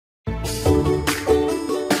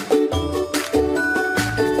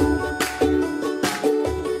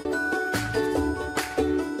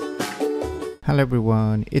Hello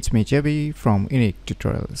everyone, it's me JB from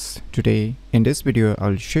UniqueTutorials. Today in this video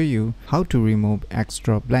I'll show you how to remove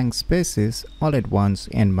extra blank spaces all at once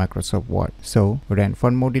in Microsoft Word. So without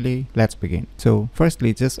further more delay, let's begin. So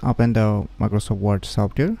firstly, just open the Microsoft Word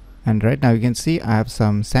software. And right now you can see I have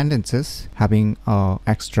some sentences having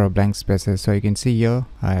extra blank spaces. So you can see here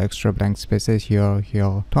extra blank spaces,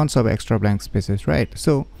 here, tons of extra blank spaces, right?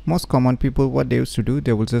 So most common people, what they used to do,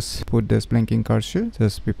 they will just put this blinking cursor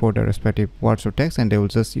just before the respective words or text, and they will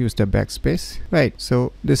just use the backspace, right?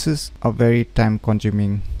 So this is a very time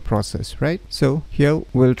consuming process, right? So here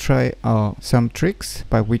we'll try some tricks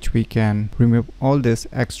by which we can remove all these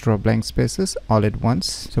extra blank spaces all at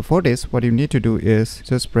once. So for this, what you need to do is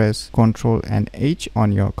just press Ctrl and H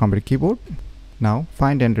on your computer keyboard. Now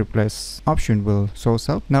find and replace option will show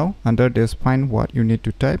up. Now under this find what you need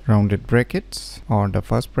to type rounded brackets or the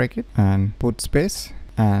first bracket and put space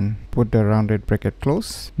and put the rounded bracket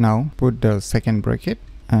close. Now put the second bracket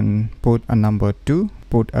and put a number 2,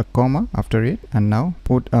 put a comma after it, and now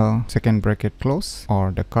put a second bracket close or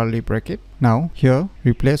the curly bracket. Now here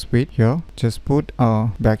replace with here, just put a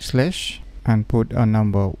backslash and put a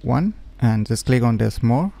number 1 and just click on this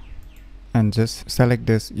more and just select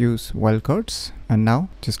this use wildcards, and now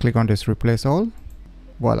just click on this replace all.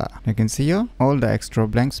 Voila, you can see here all the extra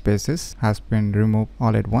blank spaces has been removed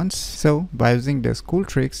all at once. So by using these cool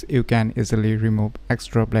tricks, you can easily remove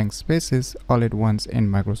extra blank spaces all at once in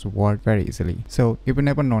Microsoft Word very easily. So if you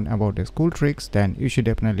never known about these cool tricks, then you should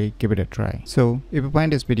definitely give it a try. So if you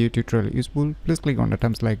find this video tutorial useful, please click on the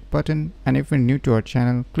thumbs like button, and if you're new to our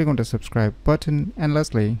channel, click on the subscribe button, and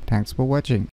lastly, thanks for watching.